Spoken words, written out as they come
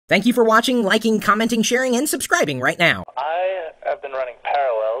Thank you for watching, liking, commenting, sharing, and subscribing right now. I have been running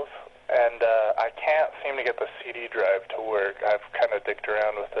Parallels, and I can't seem to get the CD drive to work. I've kind of dicked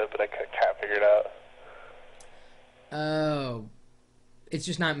around with it, but I can't figure it out. Oh, it's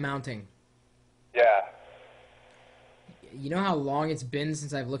just not mounting. Yeah. You know how long it's been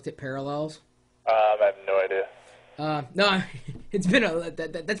since I've looked at Parallels? I have no idea. No, it's been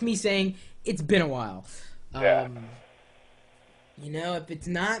that's me saying it's been a while. Yeah. You know, if it's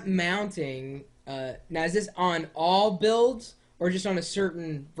not mounting, now is this on all builds or just on a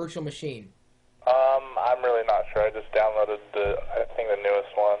certain virtual machine? I'm really not sure. I just downloaded I think the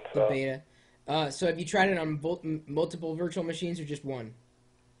newest one. So. The beta. So have you tried it on multiple virtual machines or just one?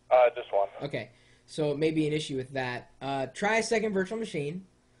 Just one. Okay, so it may be an issue with that. Try a second virtual machine.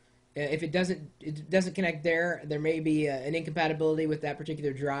 If it doesn't connect there may be an incompatibility with that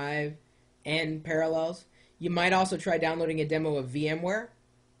particular drive and Parallels. You might also try downloading a demo of VMware.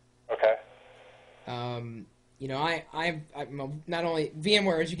 Okay. You know, I'm not only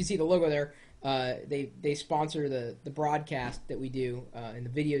VMware, as you can see the logo there. They sponsor the broadcast that we do and the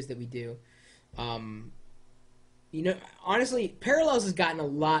videos that we do. You know, honestly, Parallels has gotten a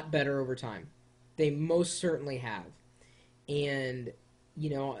lot better over time. They most certainly have, and you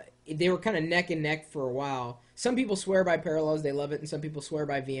know, they were kind of neck and neck for a while. Some people swear by Parallels, they love it, and some people swear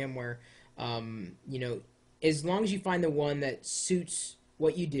by VMware. You know, as long as you find the one that suits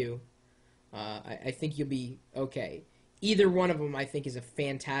what you do, I think you'll be okay. Either one of them, I think, is a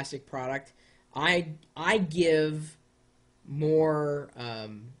fantastic product. I give more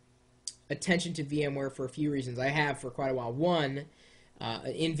attention to VMware for a few reasons. I have for quite a while. One,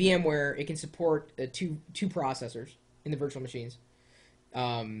 in VMware, it can support two processors in the virtual machines.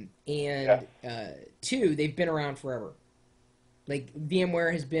 Two, they've been around forever. Like,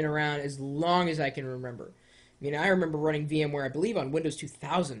 VMware has been around as long as I can remember. I mean, I remember running VMware, I believe, on Windows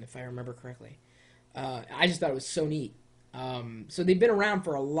 2000, if I remember correctly. I just thought it was so neat. So they've been around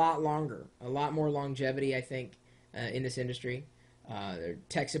for a lot longer, a lot more longevity, I think, in this industry. Their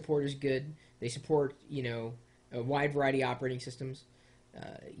tech support is good. They support, you know, a wide variety of operating systems.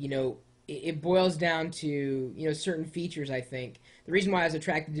 You know, it boils down to, you know, certain features, I think. The reason why I was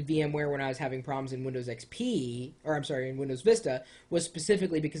attracted to VMware when I was having problems in Windows XP, or I'm sorry, in Windows Vista, was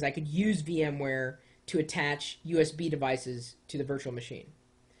specifically because I could use VMware to attach USB devices to the virtual machine.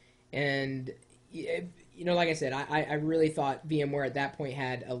 And, you know, like I said, I really thought VMware at that point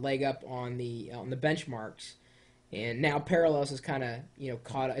had a leg up on the benchmarks. And now Parallels is kind of, you know,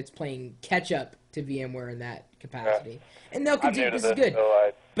 it's playing catch up to VMware in that capacity. Yeah. And they'll continue. This is good.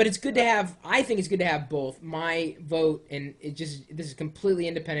 But it's good to have, I think it's good to have both. My vote, and this is completely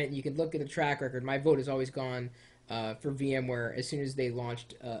independent. You can look at the track record. My vote has always gone for VMware as soon as they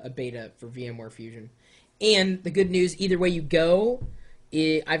launched a beta for VMware Fusion. And the good news, either way you go,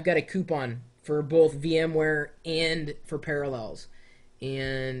 I've got a coupon for both VMware and for Parallels.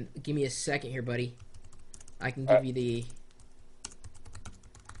 And give me a second here, buddy. I can give you the...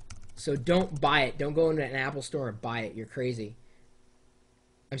 So don't buy it. Don't go into an Apple store and buy it. You're crazy.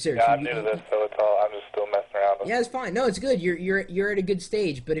 I'm serious. Yeah, I'm new to this, so I'm just still messing around with it. Yeah, it's fine. No, it's good. You're at a good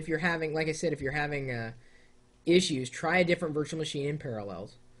stage. But if you're having, like I said, if you're having issues, try a different virtual machine in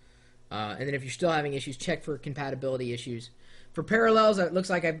Parallels. And then if you're still having issues, check for compatibility issues. For Parallels, it looks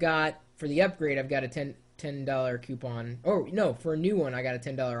like I've got, for the upgrade, I've got a $10 coupon. Oh, no, for a new one, I got a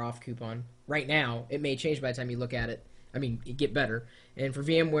 $10 off coupon. Right now, it may change by the time you look at it. I mean, it get better. And for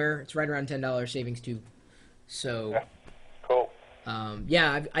VMware, it's right around $10 savings too. So, yeah. Cool.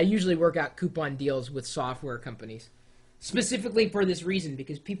 Yeah, I usually work out coupon deals with software companies, specifically for this reason,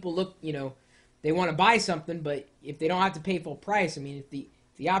 because people look, you know, they want to buy something, but if they don't have to pay full price, I mean, if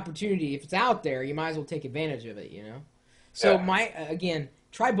the opportunity, if it's out there, you might as well take advantage of it, you know. So again,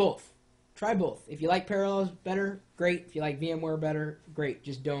 try both. Try both. If you like Parallels better, great. If you like VMware better, great.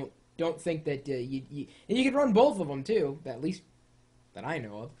 Just don't think that and you can run both of them too, at least that I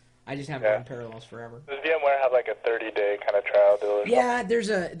know of. I just haven't run Parallels forever. Does VMware have like a 30-day kind of trial deal or something? Yeah,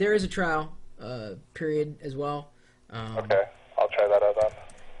 there is a trial period as well. Okay, I'll try that out then.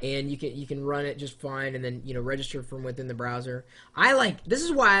 And you can run it just fine, and then, you know, register from within the browser. This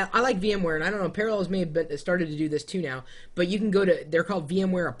is why I like VMware, and I don't know, Parallels may have started to do this too now, but you can go to, they're called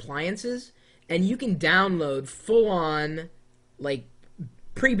VMware appliances, and you can download full-on, like,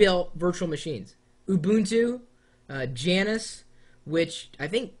 pre-built virtual machines. Ubuntu, Janus, which I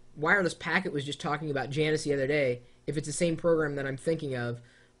think Wireless Packet was just talking about Janus the other day. If it's the same program that I'm thinking of,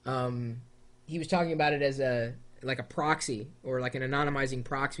 he was talking about it as like a proxy, or like an anonymizing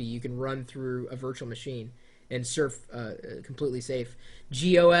proxy you can run through a virtual machine. and surf completely safe.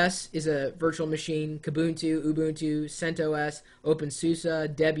 GOS is a virtual machine. Ubuntu, CentOS,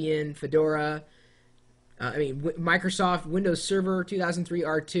 OpenSUSE, Debian, Fedora. Microsoft Windows Server 2003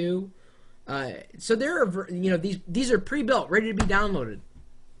 R2. So there are, these are pre-built, ready to be downloaded.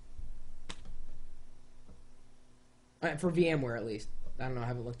 For VMware, at least. I don't know. I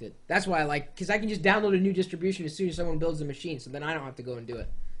haven't looked at. That's why I like, because I can just download a new distribution as soon as someone builds the machine. So then I don't have to go and do it.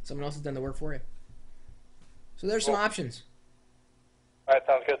 Someone else has done the work for you. So there's some options. All right,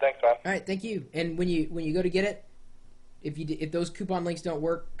 sounds good. Thanks, man. All right, thank you. And when you go to get it, if those coupon links don't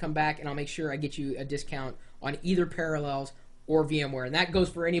work, come back and I'll make sure I get you a discount on either Parallels or VMware. And that goes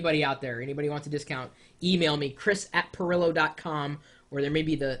for anybody out there. Anybody wants a discount, email me, chris@pirillo.com, or there may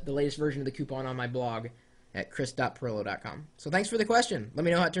be the latest version of the coupon on my blog at chris.pirillo.com. So thanks for the question. Let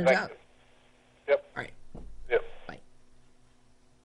me know how it turns out. Yep. All right.